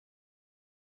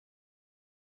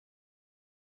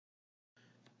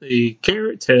The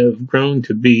carrots have grown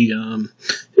to be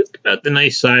about the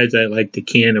nice size I like to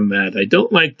can them at. I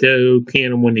don't like to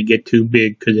can them when they get too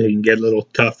big because they can get a little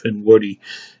tough and woody.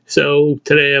 So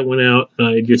today I went out and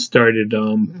I just started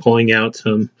pulling out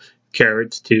some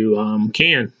carrots to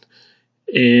can.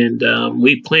 And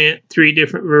we plant 3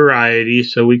 different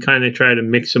varieties, so we kind of try to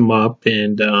mix them up,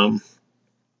 and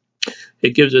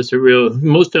it gives us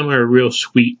most of them are a real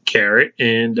sweet carrot.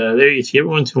 And there you see, every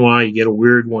once in a while you get a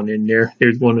weird one in there.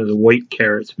 There's one of the white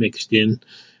carrots mixed in.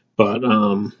 But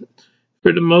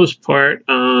for the most part,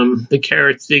 the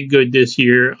carrots did good this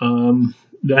year.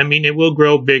 I mean, it will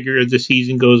grow bigger as the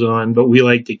season goes on, but we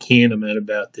like to can them at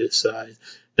about this size.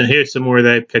 Now here's some more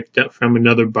that I picked up from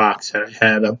another box that I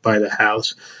had up by the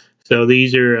house. So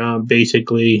these are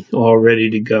basically all ready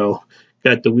to go.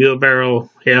 Got the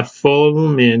wheelbarrow half full of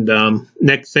them, and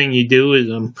next thing you do is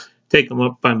take them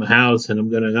up by my house, and I'm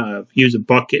going to use a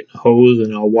bucket and a hose,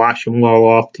 and I'll wash them all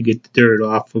off to get the dirt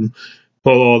off them,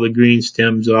 pull all the green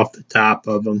stems off the top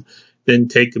of them, then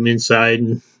take them inside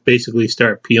and basically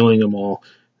start peeling them all.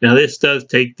 Now this does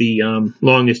take the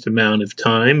longest amount of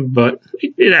time, but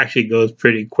it actually goes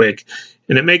pretty quick,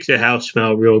 and it makes the house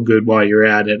smell real good while you're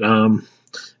at it.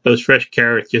 Those fresh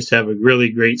carrots just have a really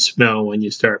great smell when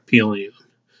you start peeling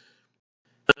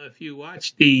them. If you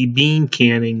watch the bean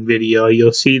canning video,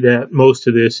 you'll see that most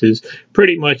of this is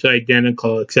pretty much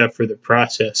identical except for the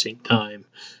processing time.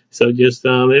 So just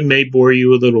it may bore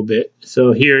you a little bit.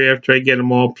 So here, after I get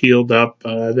them all peeled up,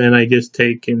 then I just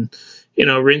take and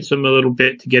rinse them a little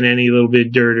bit to get any little bit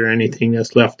of dirt or anything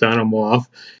that's left on them off.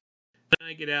 Then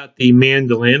I get out the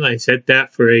mandolin. I set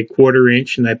that for a 1/4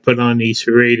 inch, and I put on the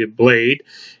serrated blade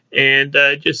and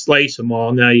just slice them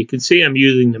all. Now you can see I'm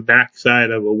using the back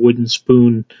side of a wooden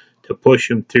spoon to push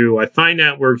them through. I find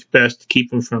that works best to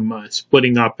keep them from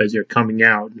splitting up as they're coming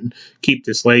out and keep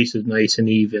the slices nice and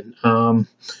even.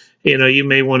 You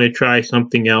may want to try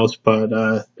something else, but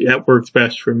that works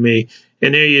best for me.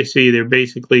 And there you see they're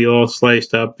basically all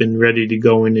sliced up and ready to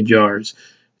go in the jars.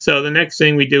 So the next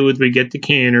thing we do is we get the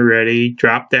canner ready,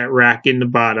 drop that rack in the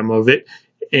bottom of it,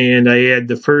 and I add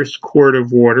the first quart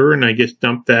of water, and I just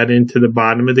dump that into the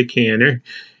bottom of the canner.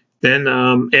 Then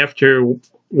after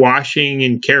washing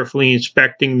and carefully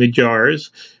inspecting the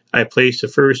jars, I place the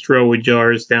first row of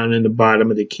jars down in the bottom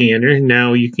of the canner.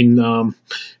 Now you can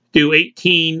do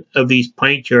 18 of these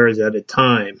pint jars at a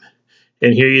time.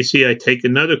 And here you see I take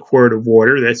another quart of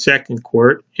water, that second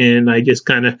quart, and I just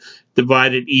kind of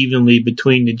divide it evenly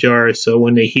between the jars, so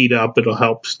when they heat up it'll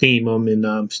help steam them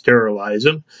and sterilize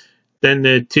them. Then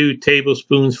the 2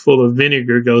 tablespoons full of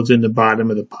vinegar goes in the bottom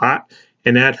of the pot,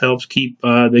 and that helps keep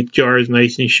the jars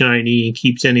nice and shiny and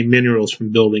keeps any minerals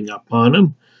from building up on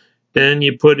them. Then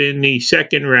you put in the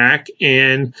second rack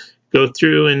and go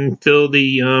through and fill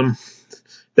the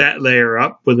that layer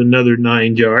up with another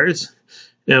 9 jars.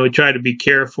 Now we try to be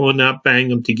careful and not bang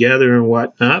them together and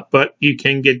whatnot, but you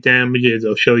can get damages.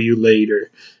 I'll show you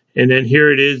later. And then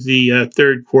here it is, the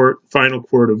third quart, final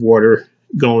quart of water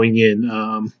going in.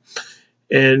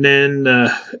 And then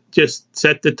just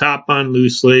set the top on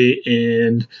loosely,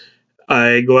 and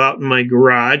I go out in my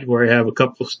garage where I have a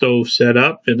couple stoves set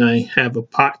up, and I have a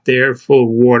pot there full of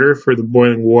water for the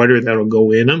boiling water that'll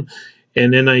go in them.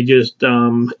 And then I just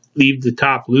leave the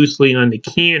top loosely on the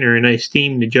canner, and I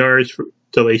steam the jars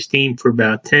till they steam for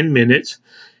about 10 minutes,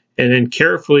 and then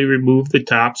carefully remove the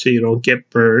top so you don't get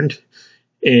burned,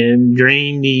 and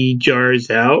drain the jars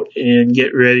out and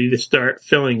get ready to start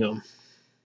filling them.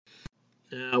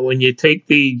 Now, when you take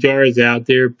the jars out,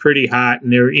 they're pretty hot,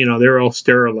 and they're all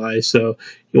sterilized, so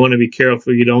you want to be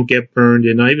careful you don't get burned.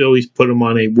 And I've always put them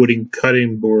on a wooden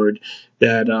cutting board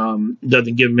that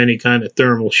doesn't give them any kind of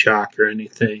thermal shock or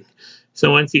anything. So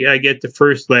once I get the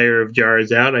first layer of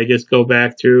jars out, I just go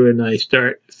back through and I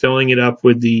start filling it up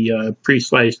with the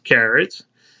pre-sliced carrots.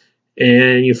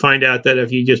 And you find out that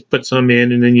if you just put some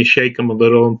in and then you shake them a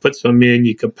little and put some in,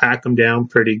 you can pack them down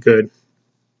pretty good.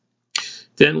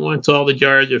 Then once all the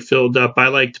jars are filled up, I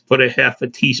like to put a half a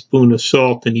teaspoon of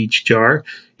salt in each jar.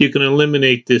 You can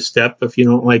eliminate this step if you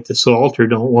don't like the salt or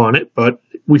don't want it, but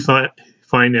we find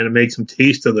that it makes them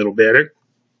taste a little better.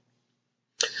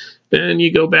 Then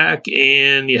you go back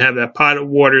and you have that pot of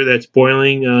water that's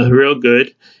boiling real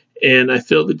good, and I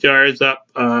fill the jars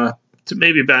up to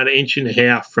maybe about 1.5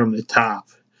 inches from the top.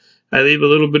 I leave a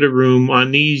little bit of room.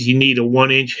 On these, you need a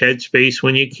 1-inch headspace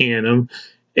when you can them.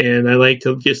 And I like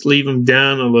to just leave them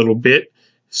down a little bit.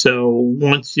 So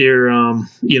once you're,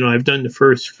 I've done the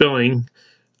first filling,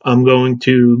 I'm going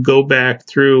to go back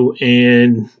through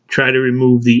and try to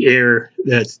remove the air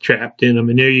that's trapped in them.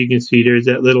 And there you can see there's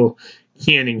that little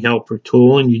canning helper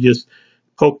tool, and you just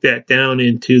poke that down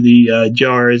into the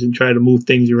jars and try to move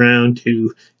things around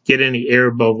to get any air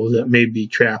bubbles that may be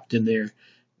trapped in there.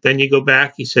 Then you go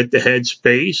back, you set the head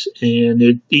space,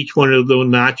 and each one of those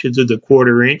notches is a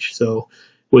 1/4 inch. So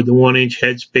with the 1 inch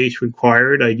head space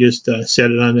required, I just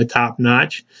set it on the top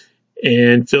notch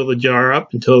and fill the jar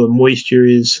up until the moisture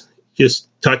is just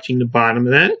touching the bottom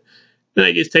of that. Then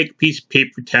I just take a piece of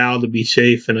paper towel to be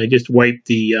safe, and I just wipe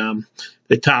the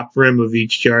top rim of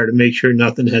each jar to make sure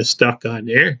nothing has stuck on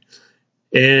there.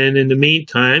 And in the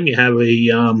meantime, you have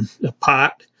a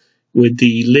pot with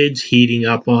the lids heating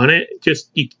up on it.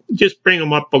 You just bring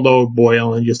them up below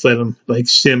boil and just let them like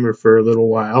simmer for a little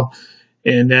while,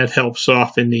 and that helps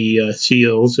soften the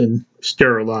seals and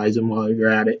sterilize them while you're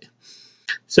at it.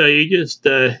 So you just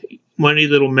one of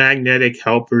these little magnetic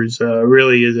helpers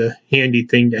really is a handy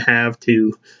thing to have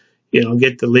to,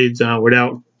 get the lids on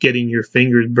without getting your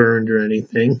fingers burned or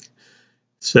anything.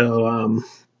 So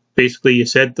basically you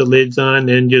set the lids on,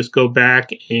 then just go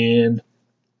back, and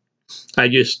I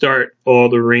just start all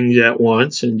the rings at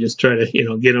once and just try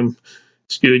to, get them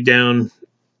screwed down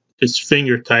just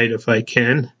finger tight if I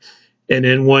can. And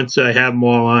then once I have them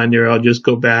all on there, I'll just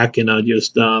go back and I'll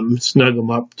just snug them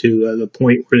up to the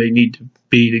point where they need to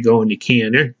be to go in the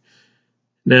canner.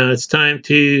 Now it's time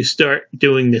to start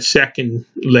doing the second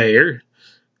layer.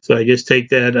 So I just take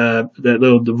that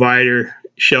little divider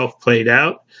shelf plate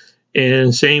out,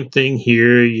 and same thing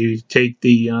here. You take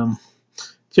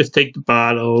just take the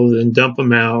bottles and dump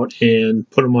them out and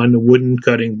put them on the wooden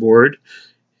cutting board,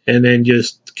 and then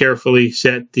just carefully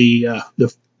set the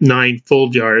 9 full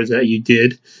jars that you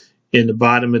did in the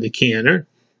bottom of the canner,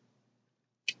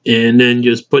 and then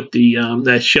just put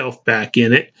that shelf back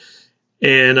in it.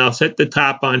 And I'll set the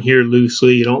top on here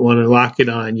loosely. You don't want to lock it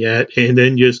on yet. And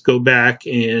then just go back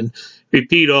and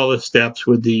repeat all the steps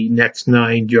with the next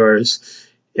 9 jars.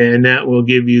 And that will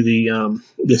give you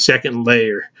the second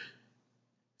layer.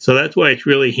 So that's why it's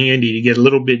really handy to get a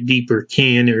little bit deeper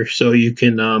canner, so you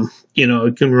can,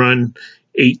 it can run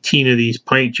 18 of these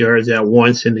pint jars at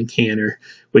once in the canner,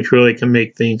 which really can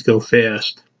make things go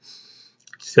fast.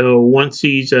 So once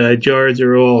these jars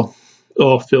are all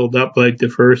filled up like the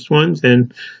first ones,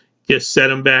 and just set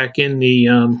them back in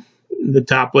the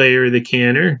top layer of the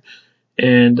canner,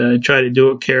 and try to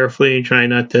do it carefully and try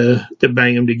not to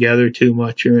bang them together too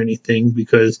much or anything,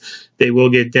 because they will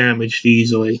get damaged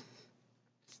easily.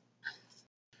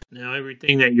 Now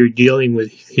everything that you're dealing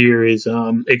with here is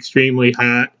extremely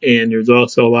hot, and there's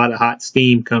also a lot of hot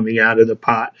steam coming out of the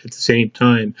pot at the same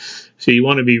time. So you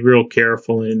want to be real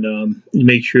careful and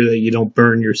make sure that you don't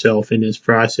burn yourself in this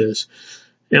process.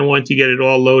 And once you get it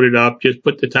all loaded up, just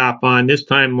put the top on. This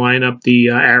time line up the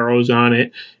arrows on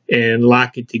it and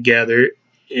lock it together,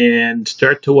 and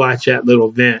start to watch that little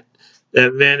vent.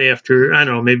 That vent, after, I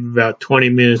don't know, maybe about 20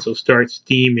 minutes, will start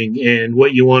steaming. And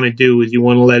what you want to do is you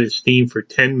want to let it steam for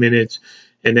 10 minutes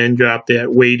and then drop that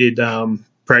weighted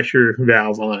pressure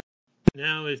valve on.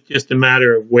 Now it's just a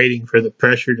matter of waiting for the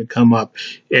pressure to come up.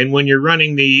 And when you're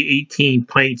running the 18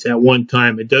 pints at one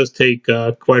time, it does take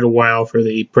quite a while for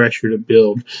the pressure to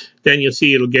build. Then you'll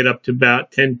see it'll get up to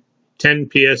about 10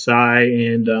 psi,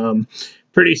 and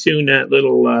pretty soon that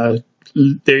little,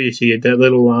 there you see it, that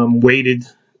little weighted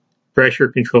pressure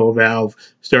control valve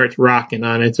starts rocking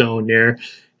on its own there.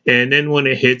 And then when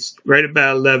it hits right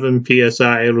about 11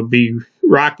 psi, it'll be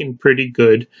rocking pretty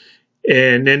good.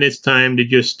 And then it's time to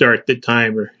just start the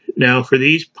timer. Now for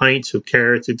these pints of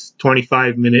carrots, it's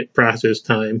 25-minute process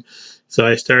time. So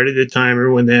I started the timer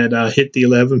when that hit the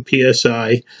 11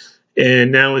 psi.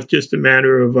 And now it's just a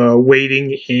matter of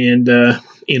waiting and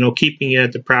keeping it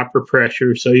at the proper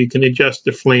pressure, so you can adjust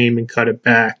the flame and cut it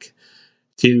back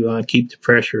to keep the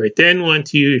pressure right. Then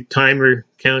once your timer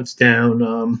counts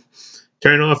down,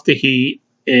 turn off the heat.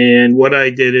 And what I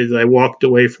did is I walked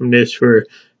away from this for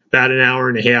about an hour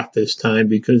and a half this time,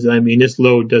 because this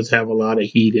load does have a lot of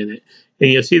heat in it.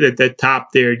 And you'll see that the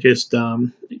top there just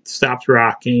it stops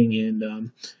rocking,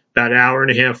 and about an hour and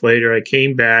a half later I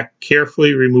came back,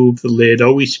 carefully removed the lid,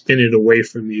 always spin it away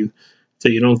from you so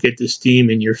you don't get the steam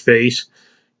in your face.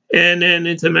 And then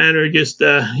it's a matter of just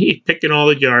picking all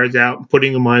the jars out and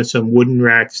putting them on some wooden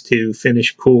racks to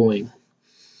finish cooling.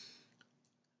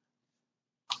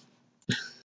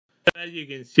 As you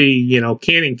can see,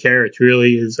 canning carrots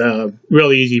really is a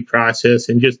really easy process,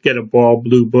 and just get a ball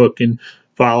blue book and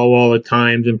follow all the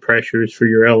times and pressures for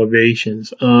your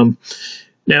elevations.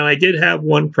 Now, I did have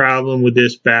one problem with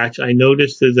this batch. I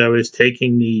noticed as I was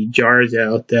taking the jars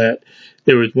out that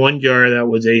there was one jar that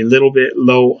was a little bit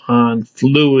low on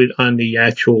fluid on the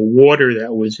actual water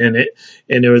that was in it,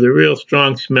 and there was a real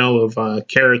strong smell of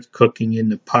carrots cooking in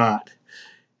the pot.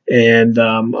 And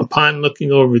upon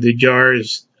looking over the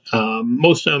jars,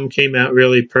 most of them came out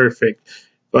really perfect.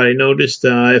 But I noticed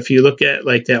if you look at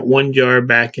like that one jar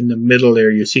back in the middle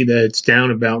there, you see that it's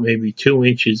down about maybe 2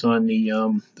 inches on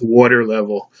the water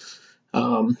level.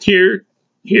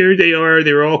 Here they are.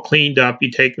 They're all cleaned up.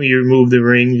 You take them, you remove the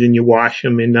rings, and you wash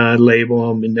them and label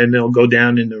them, and then they'll go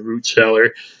down in the root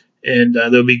cellar, and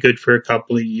they'll be good for a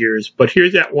couple of years. But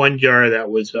here's that one jar that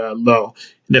was low,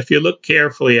 and if you look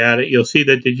carefully at it, you'll see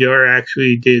that the jar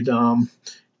actually did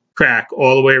crack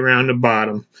all the way around the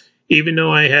bottom. Even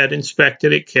though I had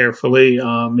inspected it carefully,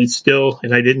 it still,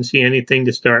 and I didn't see anything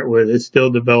to start with, it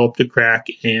still developed a crack,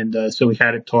 and so we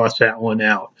had to toss that one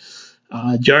out.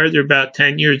 Jars are about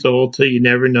 10 years old, so you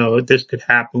never know. This could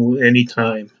happen any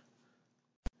time.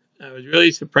 I was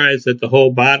really surprised that the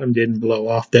whole bottom didn't blow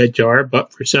off that jar,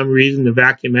 but for some reason the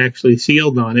vacuum actually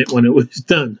sealed on it when it was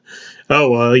done.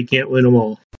 Oh well, you can't win them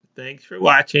all. Thanks for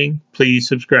watching. Please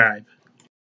subscribe.